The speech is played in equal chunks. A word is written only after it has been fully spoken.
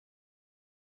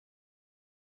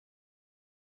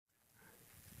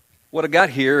What I got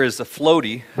here is a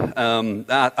floaty.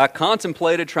 I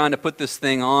contemplated trying to put this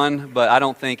thing on, but I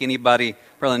don't think anybody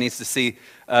probably needs to see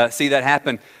that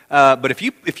happen. But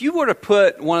if you were to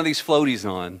put one of these floaties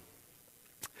on,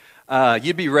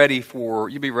 you'd be ready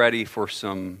for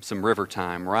some river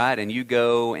time, right? And you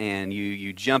go and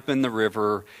you jump in the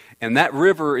river, and that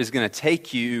river is going to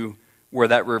take you where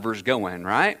that river's going,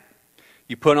 right?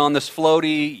 You put on this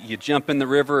floaty, you jump in the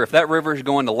river. If that river is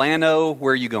going to Llano,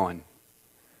 where are you going?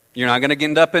 You're not going to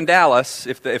end up in Dallas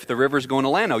if the river's going to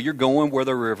Llano. You're going where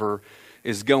the river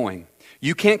is going.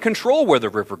 You can't control where the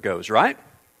river goes, right?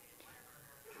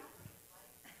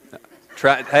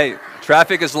 Hey,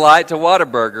 traffic is light to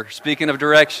Whataburger, speaking of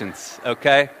directions,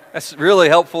 okay? That's really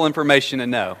helpful information to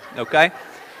know, okay?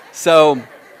 So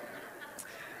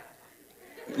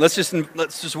let's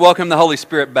just welcome the Holy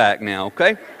Spirit back now,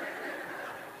 okay?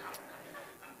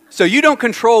 So you don't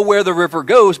control where the river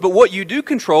goes, but what you do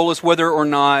control is whether or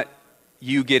not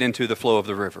you get into the flow of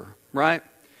the river, right?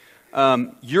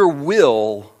 Your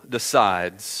will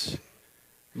decides.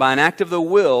 By an act of the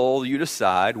will, you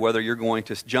decide whether you're going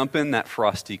to jump in that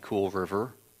frosty, cool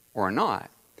river or not.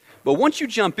 But once you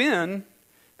jump in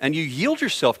and you yield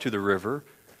yourself to the river,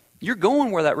 you're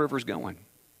going where that river's going.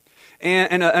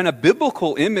 And a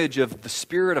biblical image of the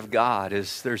Spirit of God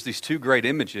is, there's these two great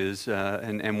images,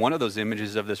 and one of those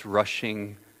images of this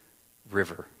rushing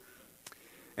river.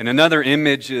 And another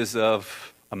image is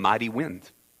of a mighty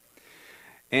wind.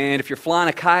 And if you're flying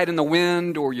a kite in the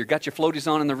wind, or you've got your floaties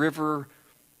on in the river,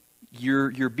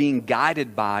 you're being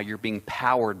guided by, you're being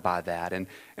powered by that. And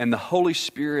the Holy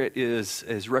Spirit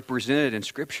is represented in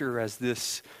Scripture as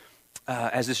this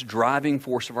driving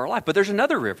force of our life. But there's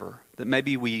another river that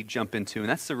maybe we jump into, and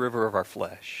that's the river of our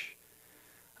flesh.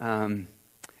 And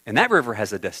that river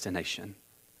has a destination.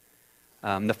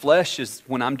 The flesh is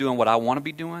when I'm doing what I want to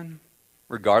be doing,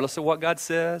 regardless of what God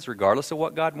says, regardless of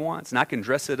what God wants. And I can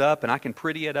dress it up and I can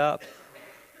pretty it up,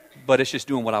 but it's just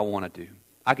doing what I want to do.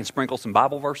 I can sprinkle some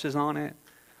Bible verses on it,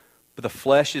 but the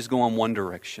flesh is going one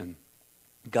direction.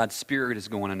 God's Spirit is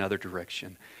going another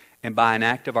direction. And by an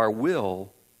act of our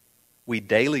will, we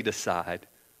daily decide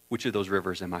which of those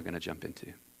rivers am I going to jump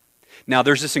into. Now,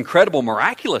 there's this incredible,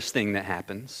 miraculous thing that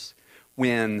happens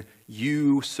when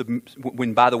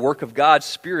by the work of God's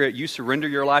Spirit, you surrender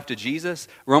your life to Jesus.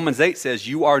 Romans 8 says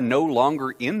you are no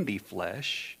longer in the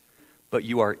flesh, but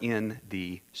you are in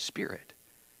the Spirit.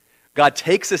 God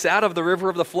takes us out of the river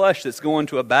of the flesh that's going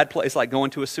to a bad place, like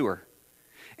going to a sewer.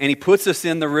 And He puts us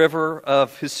in the river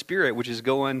of His Spirit, which is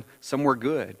going somewhere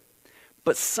good.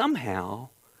 But somehow,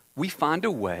 we find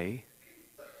a way,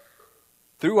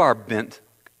 through our bent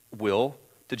will,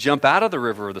 to jump out of the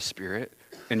river of the Spirit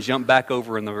and jump back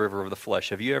over in the river of the flesh.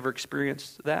 Have you ever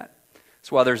experienced that?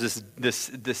 That's why there's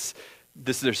this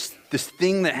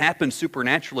thing that happens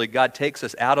supernaturally. God takes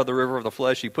us out of the river of the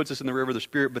flesh. He puts us in the river of the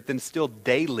Spirit, but then still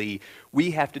daily,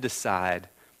 we have to decide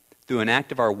through an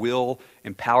act of our will,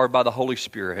 empowered by the Holy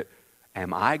Spirit,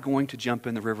 am I going to jump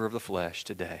in the river of the flesh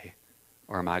today?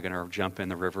 Or am I going to jump in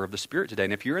the river of the Spirit today?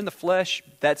 And if you're in the flesh,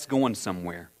 that's going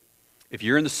somewhere. If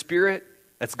you're in the Spirit,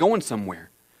 that's going somewhere.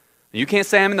 And you can't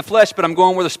say I'm in the flesh, but I'm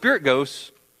going where the Spirit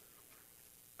goes,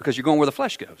 because you're going where the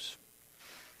flesh goes.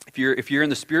 If you're in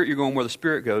the Spirit, you're going where the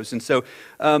Spirit goes. And so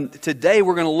today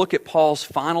we're going to look at Paul's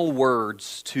final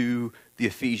words to the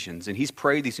Ephesians. And he's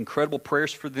prayed these incredible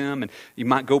prayers for them. And you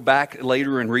might go back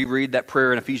later and reread that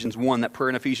prayer in Ephesians 1, that prayer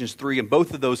in Ephesians 3. And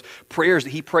both of those prayers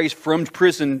that he prays from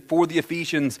prison for the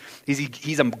Ephesians,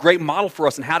 he's a great model for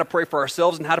us in how to pray for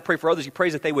ourselves and how to pray for others. He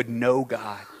prays that they would know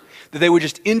God, that they would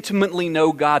just intimately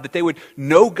know God, that they would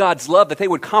know God's love, that they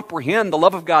would comprehend the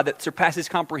love of God that surpasses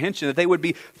comprehension, that they would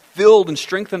be filled and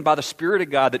strengthened by the Spirit of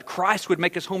God, that Christ would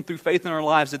make us home through faith in our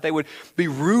lives, that they would be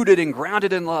rooted and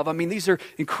grounded in love. I mean, these are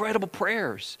incredible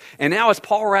prayers. And now as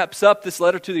Paul wraps up this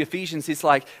letter to the Ephesians, he's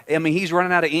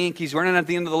running out of ink, he's running at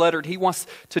the end of the letter, he wants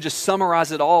to just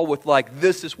summarize it all with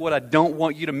this is what I don't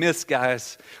want you to miss,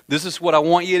 guys. This is what I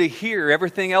want you to hear.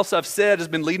 Everything else I've said has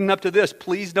been leading up to this.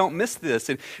 Please don't miss this.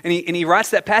 And he writes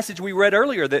that passage we read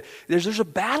earlier, that there's a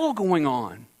battle going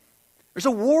on. There's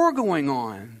a war going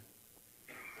on.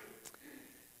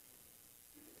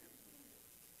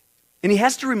 And he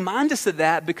has to remind us of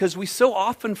that because we so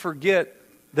often forget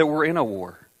that we're in a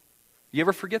war. You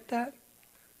ever forget that?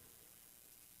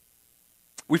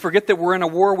 We forget that we're in a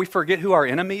war. We forget who our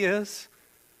enemy is.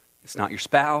 It's not your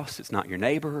spouse. It's not your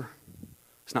neighbor.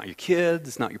 It's not your kids.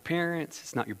 It's not your parents.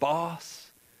 It's not your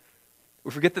boss.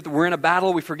 We forget that we're in a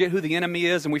battle. We forget who the enemy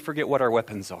is, and we forget what our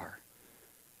weapons are.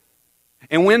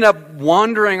 And we end up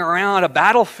wandering around a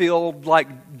battlefield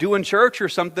like doing church or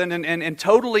something and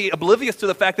totally oblivious to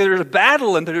the fact that there's a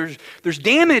battle and there's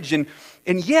damage. And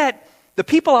yet, the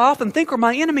people I often think are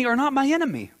my enemy are not my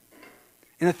enemy.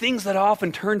 And the things that I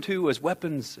often turn to as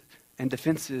weapons and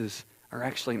defenses are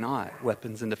actually not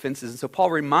weapons and defenses. And so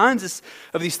Paul reminds us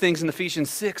of these things in Ephesians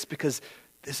 6 because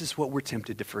this is what we're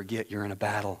tempted to forget. You're in a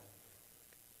battle.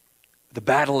 The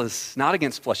battle is not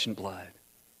against flesh and blood.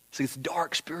 See, it's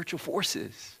dark spiritual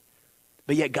forces.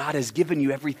 But yet God has given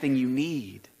you everything you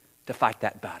need to fight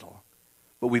that battle.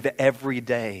 But every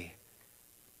day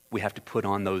we have to put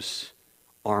on those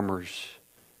armors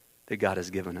that God has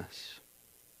given us.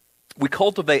 We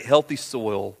cultivate healthy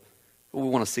soil. What we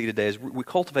want to see today is we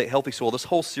cultivate healthy soil. This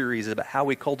whole series is about how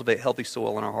we cultivate healthy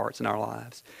soil in our hearts and our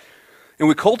lives. And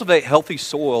we cultivate healthy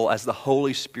soil as the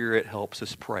Holy Spirit helps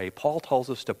us pray. Paul tells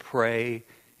us to pray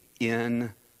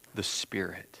in the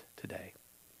Spirit today.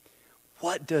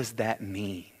 What does that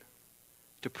mean,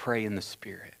 to pray in the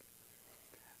Spirit?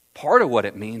 Part of what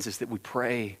it means is that we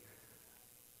pray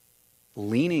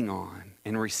leaning on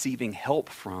and receiving help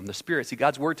from the Spirit. See,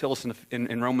 God's Word tells us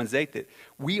in Romans 8 that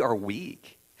we are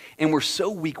weak. And we're so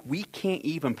weak, we can't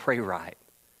even pray right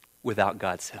without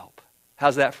God's help.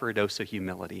 How's that for a dose of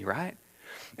humility, right?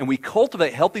 And we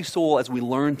cultivate healthy soul as we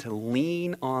learn to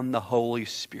lean on the Holy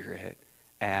Spirit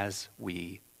as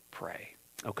we pray.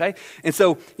 Okay? And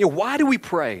so, why do we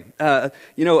pray?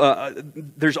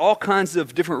 There's all kinds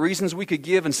of different reasons we could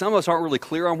give, and some of us aren't really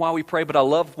clear on why we pray, but I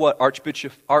love what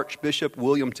Archbishop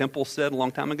William Temple said a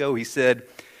long time ago. He said,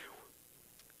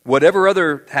 whatever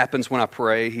other happens when I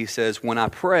pray, he says, when I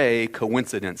pray,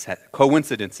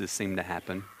 coincidences seem to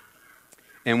happen.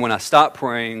 And when I stop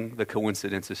praying, the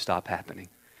coincidences stop happening.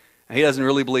 And he doesn't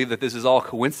really believe that this is all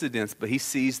coincidence, but he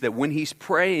sees that when he's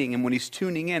praying and when he's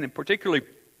tuning in, and particularly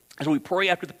as we pray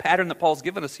after the pattern that Paul's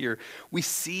given us here, we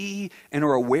see and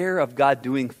are aware of God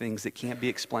doing things that can't be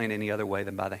explained any other way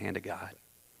than by the hand of God.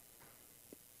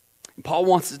 And Paul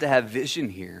wants us to have vision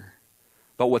here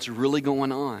about what's really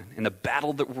going on and the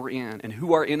battle that we're in and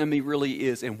who our enemy really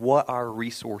is and what our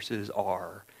resources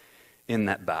are in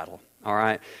that battle. All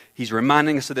right? He's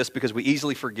reminding us of this because we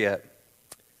easily forget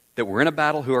that we're in a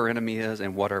battle, who our enemy is,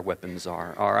 and what our weapons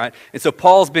are. All right? And so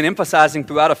Paul's been emphasizing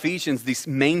throughout Ephesians these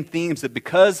main themes that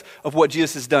because of what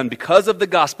Jesus has done, because of the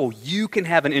gospel, you can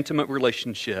have an intimate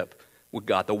relationship with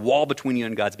God. The wall between you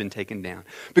and God's been taken down.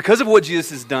 Because of what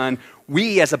Jesus has done,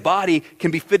 we as a body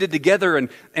can be fitted together and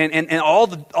all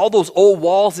those old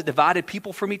walls that divided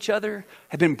people from each other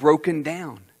have been broken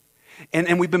down.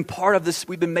 And we've been part of this,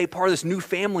 we've been made part of this new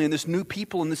family and this new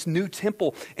people and this new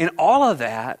temple. And all of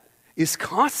that is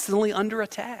constantly under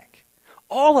attack.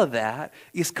 All of that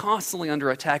is constantly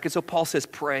under attack. And so Paul says,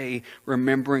 pray,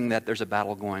 remembering that there's a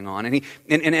battle going on.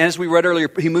 And as we read earlier,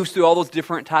 he moves through all those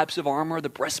different types of armor, the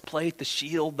breastplate, the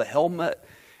shield, the helmet.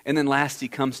 And then last he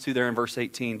comes to there in verse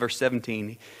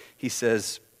 17, he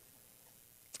says,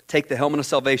 take the helmet of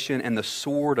salvation and the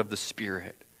sword of the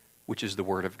Spirit, which is the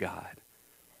Word of God.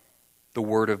 The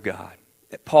Word of God.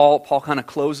 Paul kind of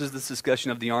closes this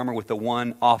discussion of the armor with the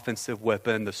one offensive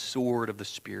weapon, the sword of the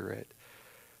Spirit,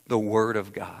 the Word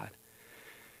of God.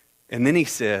 And then he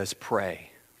says,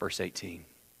 pray, verse 18,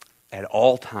 at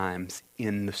all times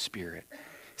in the Spirit.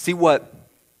 See what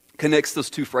connects those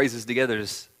two phrases together,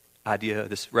 this idea,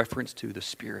 this reference to the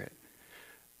Spirit.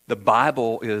 The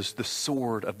Bible is the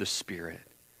sword of the Spirit.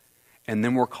 And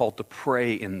then we're called to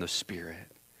pray in the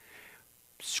Spirit.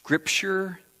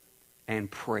 Scripture and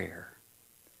prayer.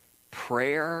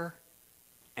 Prayer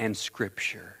and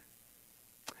Scripture.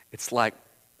 It's like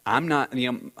I've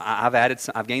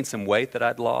gained some weight that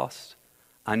I'd lost.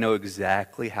 I know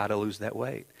exactly how to lose that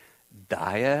weight.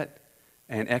 Diet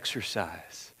and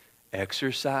exercise.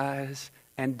 Exercise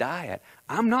and diet.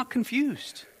 I'm not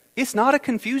confused. It's not a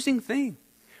confusing thing.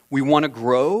 We want to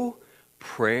grow.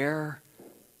 Prayer,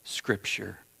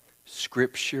 Scripture.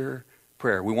 Scripture,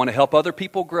 prayer. We want to help other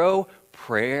people grow.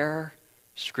 Prayer,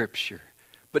 Scripture.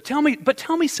 But tell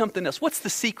me something else. What's the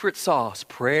secret sauce?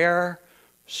 Prayer,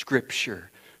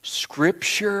 Scripture.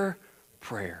 Scripture,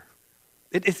 prayer.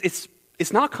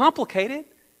 It's not complicated.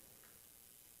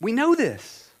 We know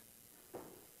this.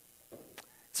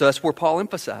 So that's where Paul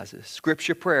emphasizes.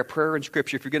 Scripture, prayer and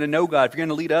Scripture. If you're going to know God, if you're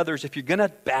going to lead others, if you're going to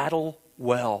battle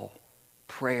well,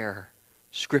 prayer,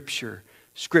 Scripture,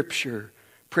 Scripture,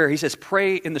 prayer. He says,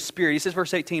 pray in the Spirit. He says,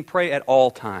 verse 18, pray at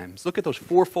all times. Look at those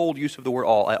fourfold use of the word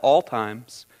all. At all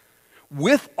times.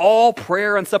 With all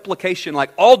prayer and supplication,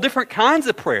 like all different kinds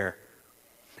of prayer.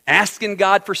 Asking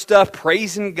God for stuff,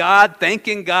 praising God,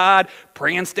 thanking God,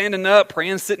 praying standing up,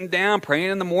 praying sitting down, praying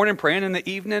in the morning, praying in the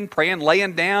evening, praying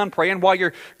laying down, praying while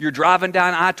you're driving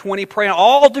down I-20, praying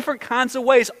all different kinds of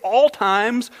ways, all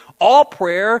times, all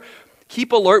prayer.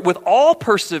 Keep alert with all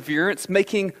perseverance,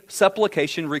 making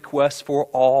supplication requests for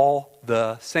all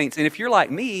the saints. And if you're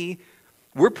like me,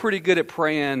 we're pretty good at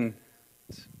praying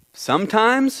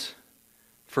sometimes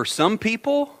for some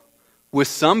people with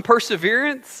some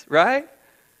perseverance, right?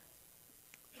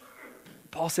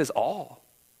 Paul says all.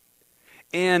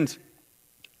 And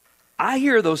I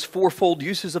hear those fourfold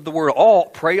uses of the word all.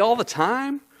 Pray all the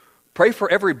time. Pray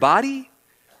for everybody.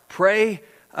 Pray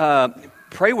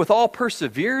with all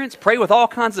perseverance. Pray with all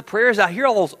kinds of prayers. I hear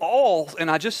all those alls, and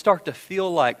I just start to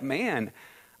feel like, man,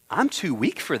 I'm too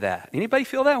weak for that. Anybody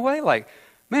feel that way? Like,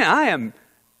 man,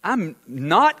 I'm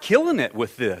not killing it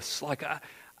with this. Like,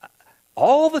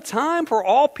 all the time for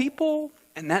all people.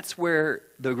 And that's where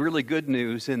the really good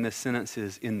news in this sentence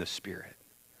is in the Spirit.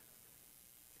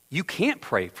 You can't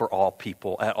pray for all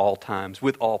people at all times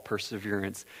with all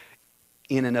perseverance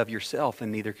in and of yourself,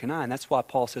 and neither can I. And that's why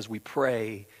Paul says we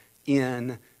pray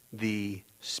in the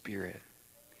Spirit.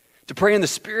 To pray in the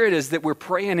Spirit is that we're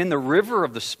praying in the river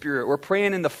of the Spirit. We're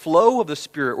praying in the flow of the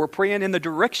Spirit. We're praying in the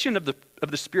direction of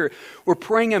the Spirit. We're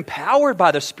praying empowered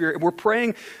by the Spirit. We're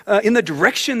praying in the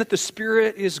direction that the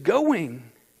Spirit is going.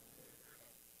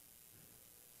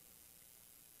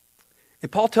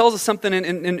 And Paul tells us something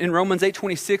in Romans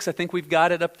 8:26. I think we've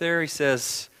got it up there. He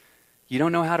says, you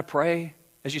don't know how to pray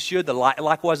as you should.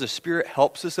 Likewise, the Spirit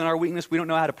helps us in our weakness. We don't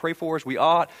know how to pray for us. We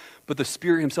ought. But the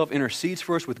Spirit himself intercedes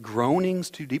for us with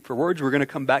groanings too deep for words. We're going to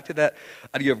come back to that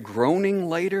idea of groaning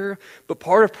later. But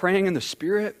part of praying in the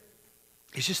Spirit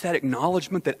is just that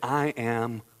acknowledgement that I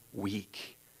am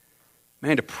weak.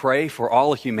 Man, to pray for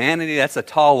all of humanity, that's a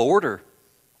tall order.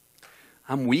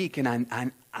 I'm weak, and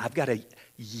I've got to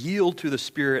yield to the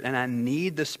Spirit, and I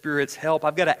need the Spirit's help.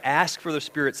 I've got to ask for the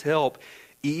Spirit's help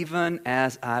even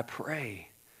as I pray.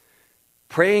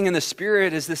 Praying in the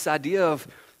Spirit is this idea of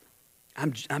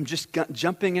I'm just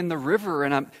jumping in the river,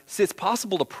 and it's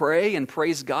possible to pray and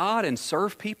praise God and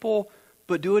serve people,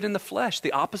 but do it in the flesh.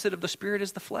 The opposite of the Spirit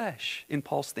is the flesh in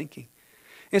Paul's thinking.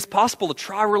 It's possible to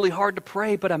try really hard to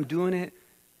pray, but I'm doing it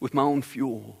with my own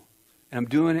fuel, and I'm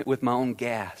doing it with my own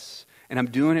gas, and I'm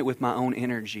doing it with my own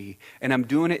energy, and I'm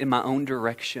doing it in my own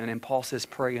direction. And Paul says,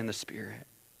 pray in the Spirit.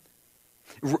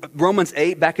 Romans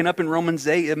 8, backing up in Romans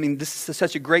 8, I mean, this is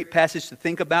such a great passage to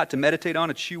think about, to meditate on,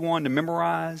 to chew on, to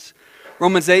memorize.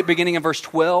 Romans 8, beginning in verse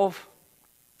 12,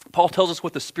 Paul tells us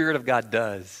what the Spirit of God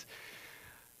does.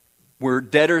 We're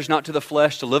debtors not to the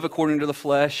flesh, to live according to the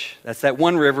flesh. That's that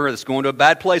one river that's going to a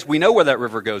bad place. We know where that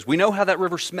river goes. We know how that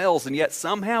river smells, and yet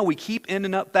somehow we keep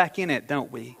ending up back in it,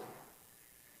 don't we?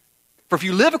 For if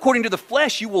you live according to the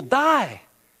flesh, you will die.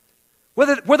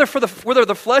 Whether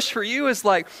the flesh for you is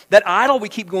like that idol we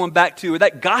keep going back to, or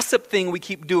that gossip thing we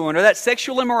keep doing, or that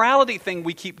sexual immorality thing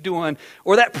we keep doing,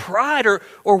 or that pride, or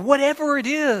whatever it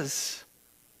is.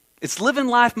 It's living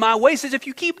life my way. It says if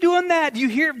you keep doing that, do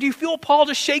you feel Paul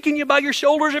just shaking you by your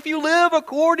shoulders? If you live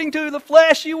according to the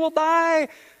flesh, you will die.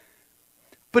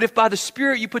 But if by the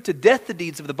Spirit you put to death the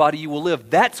deeds of the body, you will live.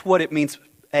 That's what it means,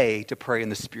 to pray in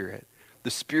the Spirit.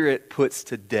 The Spirit puts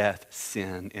to death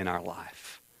sin in our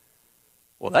life.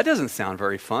 Well, that doesn't sound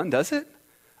very fun, does it?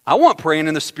 I want praying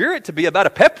in the Spirit to be about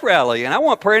a pep rally, and I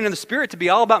want praying in the Spirit to be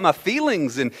all about my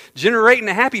feelings and generating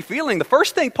a happy feeling. The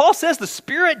first thing Paul says the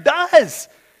Spirit does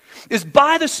is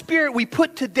by the Spirit we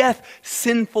put to death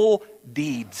sinful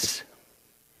deeds.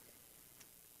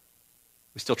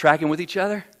 We still tracking with each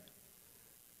other?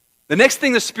 The next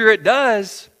thing the Spirit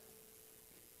does,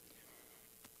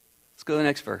 let's go to the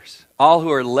next verse. All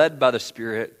who are led by the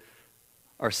Spirit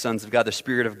are sons of God. The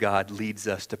Spirit of God leads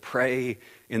us. To pray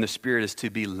in the Spirit is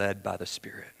to be led by the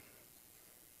Spirit.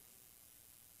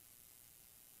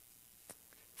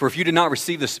 For you did not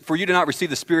receive the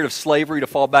spirit of slavery to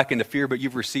fall back into fear, but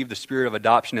you've received the Spirit of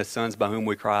adoption as sons, by whom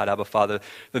we cry out, Abba, Father.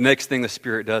 The next thing the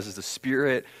Spirit does is the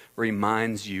Spirit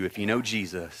reminds you, if you know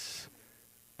Jesus,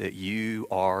 that you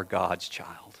are God's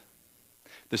child.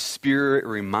 The Spirit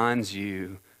reminds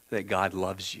you that God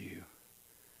loves you.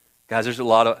 Guys, there's a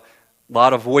lot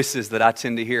of voices that I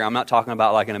tend to hear. I'm not talking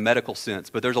about like in a medical sense,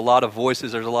 but there's a lot of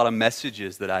voices, there's a lot of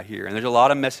messages that I hear, and there's a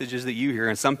lot of messages that you hear,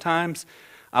 and sometimes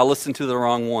I listen to the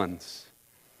wrong ones.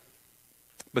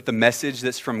 But the message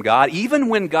that's from God, even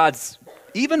when God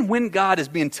is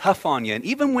being tough on you, and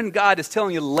even when God is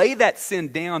telling you, lay that sin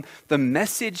down, the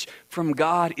message from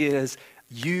God is,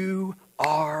 you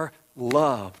are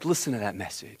loved. Listen to that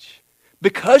message.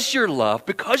 Because you're loved,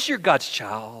 because you're God's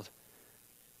child,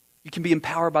 You can be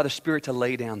empowered by the Spirit to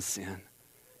lay down sin,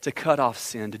 to cut off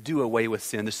sin, to do away with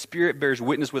sin. The Spirit bears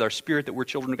witness with our spirit that we're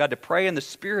children of God. To pray in the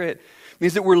Spirit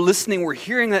means that we're listening, we're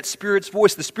hearing that Spirit's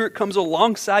voice. The Spirit comes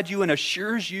alongside you and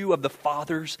assures you of the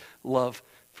Father's love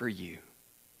for you.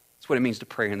 That's what it means to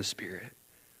pray in the Spirit.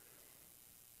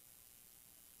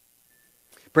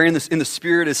 Praying in the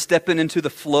Spirit is stepping into the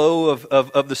flow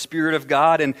of the Spirit of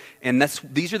God, and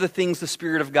these are the things the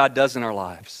Spirit of God does in our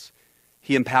lives.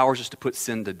 He empowers us to put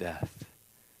sin to death.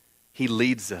 He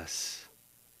leads us.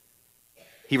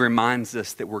 He reminds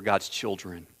us that we're God's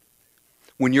children.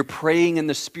 When you're praying in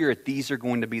the Spirit, these are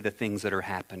going to be the things that are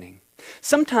happening.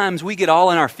 Sometimes we get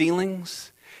all in our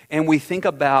feelings, and we think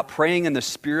about praying in the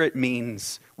Spirit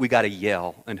means we got to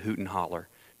yell and hoot and holler.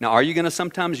 Now, are you going to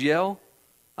sometimes yell?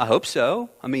 I hope so.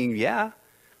 I mean, yeah.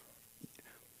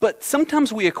 But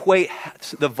sometimes we equate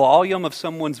the volume of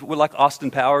someone's, we're like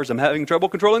Austin Powers, I'm having trouble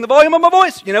controlling the volume of my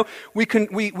voice. You know,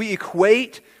 we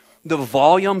equate the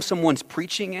volume someone's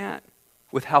preaching at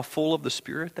with how full of the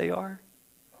Spirit they are.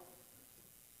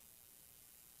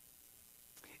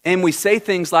 And we say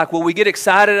things like, well, we get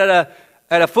excited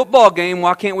at a football game,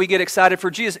 why can't we get excited for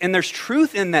Jesus? And there's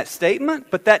truth in that statement,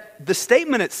 but the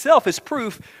statement itself is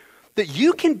proof that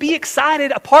you can be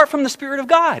excited apart from the Spirit of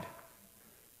God.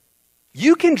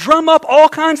 You can drum up all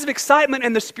kinds of excitement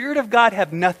and the Spirit of God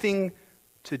have nothing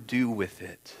to do with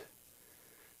it.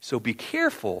 So be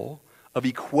careful of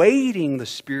equating the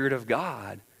Spirit of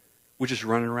God with just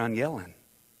running around yelling.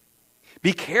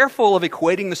 Be careful of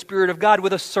equating the Spirit of God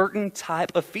with a certain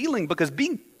type of feeling, because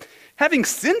having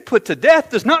sin put to death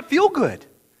does not feel good.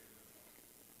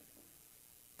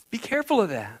 Be careful of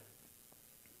that.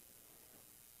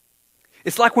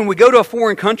 It's like when we go to a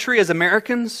foreign country as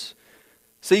Americans.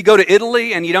 So you go to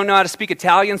Italy and you don't know how to speak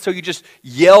Italian, so you just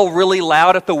yell really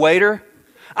loud at the waiter.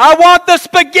 I want the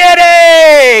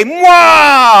spaghetti!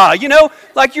 Mwah! You know,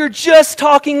 like you're just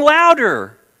talking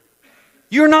louder.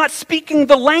 You're not speaking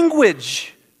the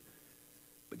language.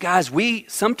 But guys,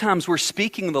 sometimes we're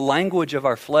speaking the language of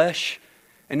our flesh,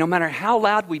 and no matter how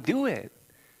loud we do it,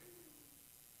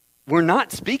 we're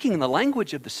not speaking the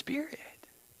language of the Spirit.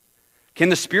 Can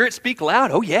the Spirit speak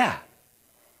loud? Oh, yeah.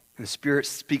 Can the Spirit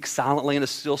speak silently in a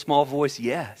still small voice?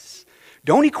 Yes.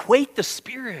 Don't equate the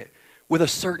Spirit with a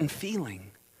certain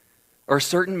feeling or a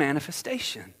certain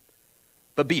manifestation,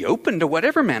 but be open to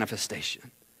whatever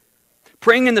manifestation.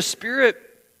 Praying in the Spirit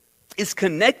is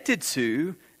connected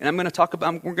to, and we're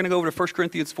going to go over to 1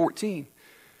 Corinthians 14.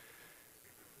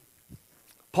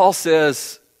 Paul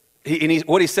says,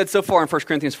 what he said so far in 1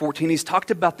 Corinthians 14, he's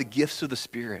talked about the gifts of the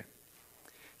Spirit.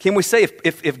 Can we say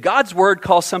if God's word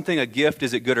calls something a gift,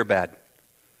 is it good or bad?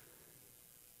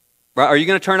 Right? Are you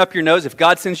going to turn up your nose? If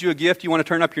God sends you a gift, you want to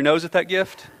turn up your nose at that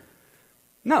gift?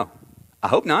 No, I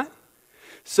hope not.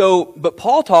 But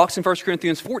Paul talks in 1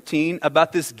 Corinthians 14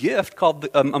 about this gift called,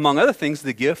 among other things,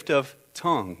 the gift of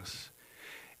tongues.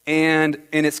 And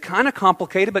it's kind of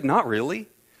complicated, but not really.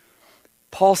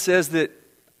 Paul says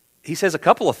he says a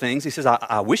couple of things. He says,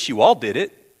 I wish you all did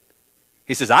it.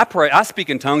 He says, I speak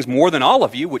in tongues more than all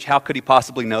of you, which how could he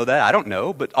possibly know that? I don't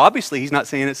know, but obviously he's not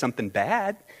saying it's something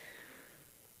bad.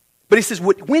 But he says,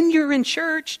 when you're in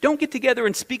church, don't get together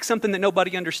and speak something that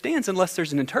nobody understands unless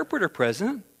there's an interpreter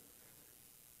present.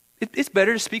 It's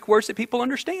better to speak words that people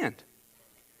understand.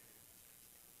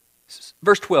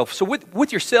 Verse 12, so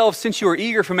with yourselves, since you are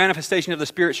eager for manifestation of the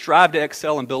Spirit, strive to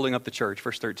excel in building up the church.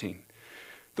 Verse 13,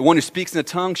 the one who speaks in a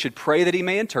tongue should pray that he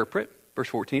may interpret. Verse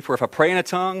 14, for if I pray in a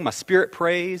tongue, my spirit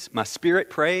prays,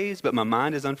 but my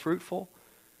mind is unfruitful.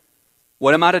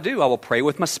 What am I to do? I will pray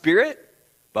with my spirit,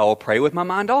 but I will pray with my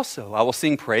mind also. I will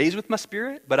sing praise with my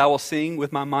spirit, but I will sing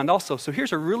with my mind also. So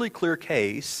here's a really clear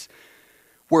case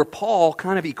where Paul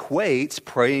kind of equates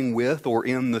praying with or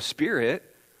in the Spirit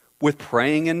with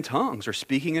praying in tongues or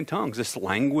speaking in tongues, this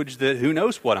language that who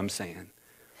knows what I'm saying.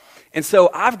 And so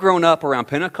I've grown up around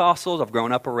Pentecostals, I've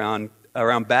grown up around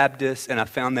Baptists, and I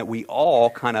found that we all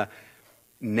kind of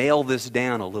nail this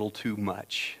down a little too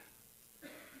much.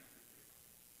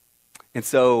 And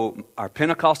so our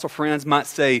Pentecostal friends might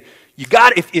say,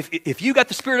 if you got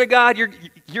the Spirit of God, you're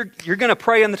going to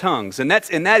pray in the tongues, and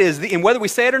whether we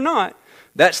say it or not,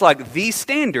 that's like the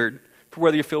standard for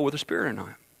whether you're filled with the Spirit or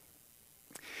not.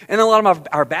 And a lot of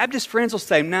our Baptist friends will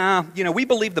say, nah, we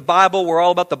believe the Bible, we're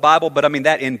all about the Bible, but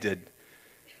that ended.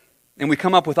 And we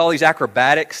come up with all these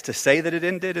acrobatics to say that it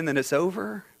ended and then it's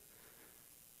over.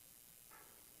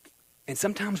 And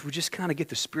sometimes we just kind of get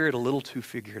the Spirit a little too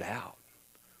figured out.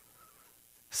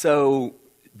 So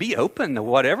be open to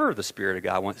whatever the Spirit of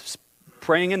God wants.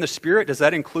 Praying in the Spirit, does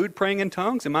that include praying in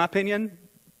tongues? In my opinion,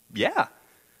 yeah.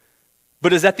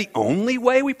 But is that the only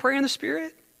way we pray in the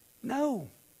Spirit? No.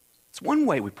 It's one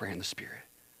way we pray in the Spirit.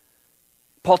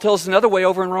 Paul tells us another way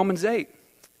over in Romans 8.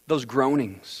 Those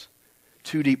groanings,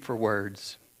 too deep for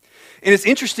words. And it's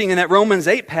interesting in that Romans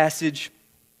 8 passage,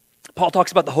 Paul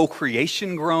talks about the whole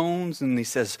creation groans, and he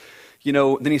says,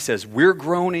 then he says, we're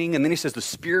groaning, and then he says the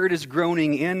Spirit is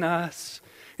groaning in us,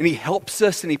 and he helps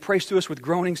us, and he prays to us with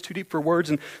groanings too deep for words.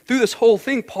 And through this whole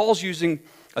thing, Paul's using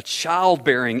a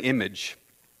childbearing image.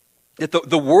 That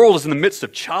the world is in the midst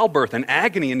of childbirth and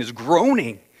agony and is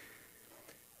groaning.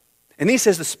 And then he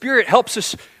says the Spirit helps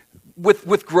us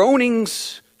with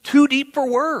groanings too deep for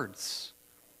words.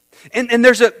 And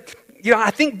there's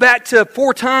I think back to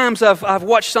 4 times I've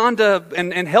watched Sonda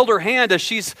and held her hand as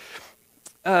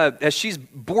she's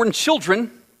born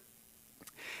children.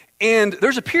 And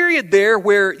there's a period there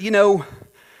where,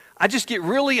 I just get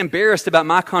really embarrassed about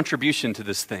my contribution to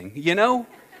this thing,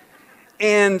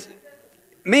 And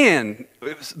man,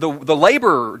 the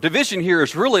labor division here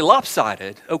is really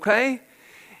lopsided, okay?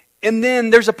 And then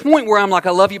there's a point where I'm like,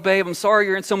 I love you, babe. I'm sorry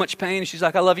you're in so much pain. And she's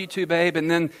like, I love you too, babe. And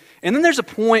then there's a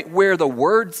point where the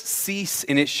words cease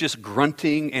and it's just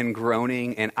grunting and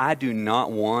groaning. And I do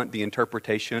not want the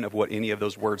interpretation of what any of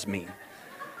those words mean.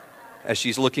 As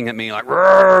she's looking at me like,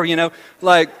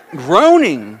 like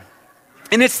groaning.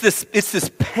 And it's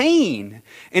this pain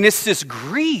and it's this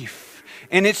grief.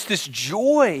 And it's this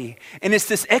joy, and it's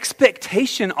this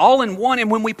expectation all in one.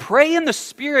 And when we pray in the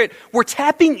Spirit, we're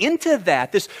tapping into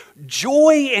that, this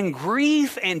joy and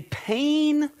grief and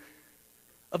pain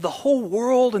of the whole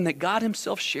world and that God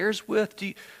Himself shares with.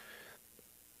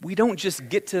 We don't just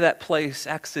get to that place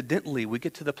accidentally. We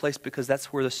get to the place because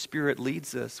that's where the Spirit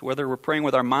leads us, whether we're praying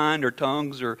with our mind or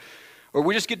tongues, or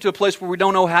we just get to a place where we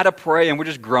don't know how to pray and we're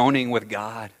just groaning with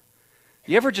God.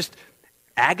 You ever just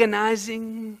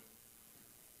agonizing?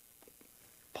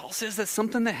 Paul says that's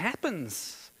something that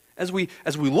happens as we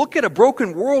look at a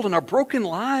broken world and our broken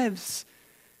lives,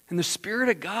 and the Spirit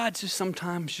of God just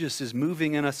sometimes just is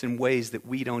moving in us in ways that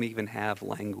we don't even have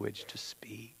language to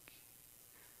speak.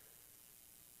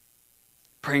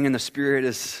 Praying in the Spirit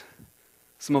is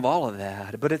some of all of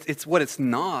that, but it's what it's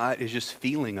not is just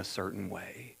feeling a certain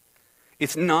way.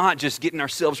 It's not just getting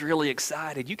ourselves really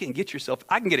excited. I can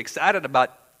get excited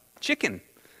about chicken.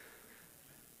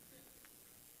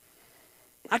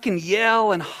 I can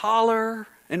yell and holler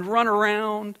and run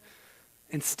around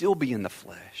and still be in the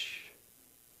flesh.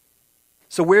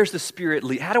 So where's the Spirit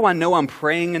lead? How do I know I'm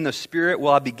praying in the Spirit?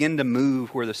 Well, I begin to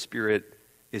move where the Spirit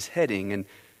is heading. And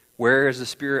where is the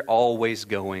Spirit always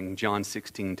going? John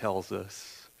 16 tells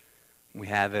us. We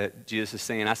have it. Jesus is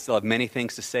saying, I still have many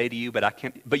things to say to you,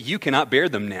 but you cannot bear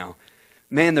them now.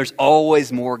 Man, there's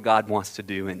always more God wants to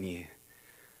do in you.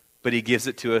 But He gives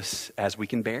it to us as we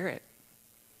can bear it.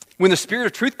 When the Spirit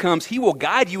of truth comes, He will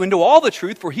guide you into all the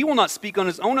truth, for He will not speak on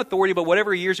His own authority, but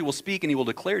whatever He hears, He will speak, and He will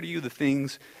declare to you the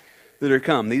things that are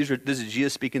come. This is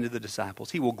Jesus speaking to the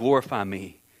disciples. He will glorify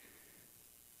me.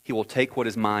 He will take what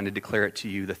is mine and declare it to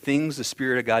you. The things the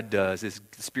Spirit of God does is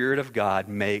the Spirit of God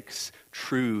makes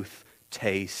truth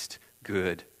taste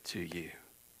good to you.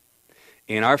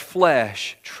 In our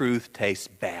flesh, truth tastes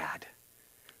bad.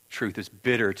 Truth is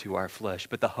bitter to our flesh,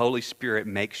 but the Holy Spirit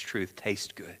makes truth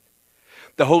taste good.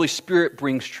 The Holy Spirit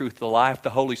brings truth to life. The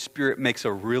Holy Spirit makes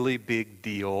a really big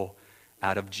deal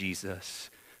out of Jesus.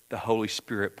 The Holy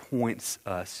Spirit points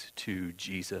us to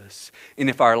Jesus. And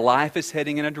if our life is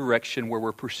heading in a direction where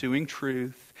we're pursuing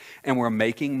truth and we're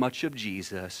making much of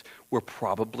Jesus, we're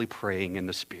probably praying in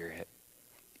the Spirit.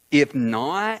 If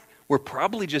not, we're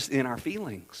probably just in our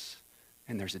feelings.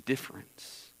 And there's a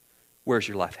difference. Where's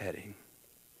your life heading?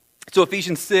 So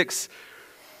Ephesians 6,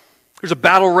 there's a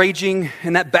battle raging,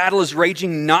 and that battle is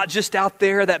raging not just out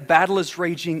there, that battle is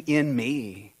raging in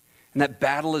me. And that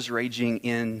battle is raging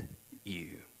in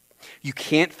you. You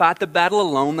can't fight the battle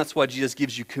alone. That's why Jesus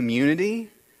gives you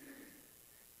community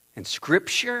and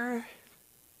Scripture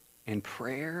and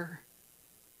prayer,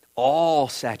 all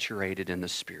saturated in the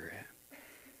Spirit.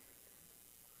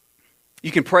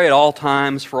 You can pray at all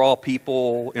times for all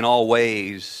people in all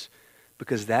ways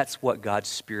because that's what God's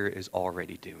Spirit is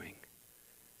already doing.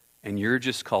 And you're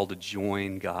just called to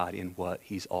join God in what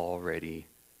He's already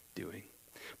doing.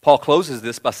 Paul closes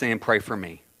this by saying, pray for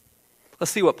me.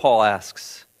 Let's see what Paul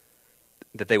asks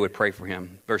that they would pray for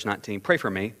him. Verse 19, pray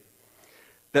for me.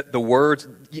 That the words,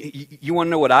 you want to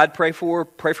know what I'd pray for?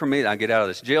 Pray for me that I get out of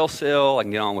this jail cell, I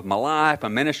can get on with my life, my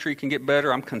ministry can get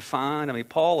better, I'm confined. I mean,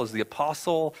 Paul is the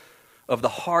apostle of the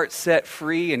heart set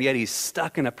free, and yet he's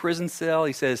stuck in a prison cell.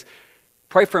 He says,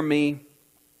 pray for me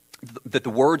that the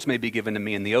words may be given to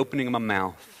me in the opening of my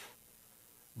mouth,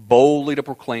 boldly to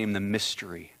proclaim the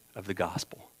mystery of the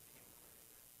gospel.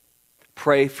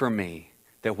 Pray for me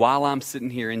that while I'm sitting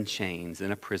here in chains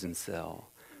in a prison cell,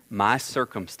 my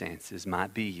circumstances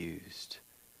might be used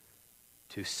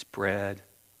to spread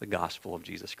the gospel of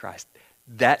Jesus Christ.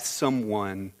 That's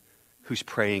someone who's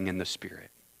praying in the Spirit.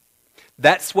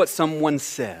 That's what someone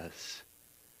says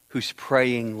who's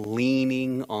praying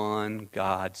leaning on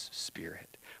God's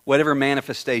Spirit. Whatever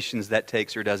manifestations that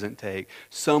takes or doesn't take,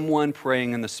 someone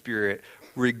praying in the Spirit,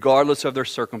 regardless of their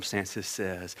circumstances,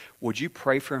 says, would you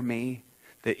pray for me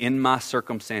that in my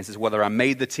circumstances, whether I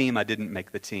made the team, I didn't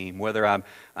make the team, whether I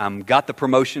got the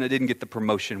promotion, I didn't get the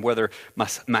promotion, whether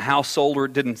my house sold or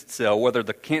it didn't sell, whether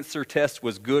the cancer test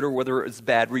was good or whether it was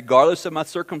bad, regardless of my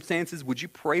circumstances, would you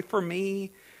pray for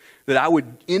me that I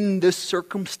would, in this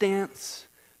circumstance,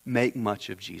 make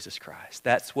much of Jesus Christ?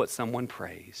 That's what someone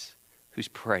prays who's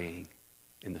praying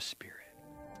in the Spirit.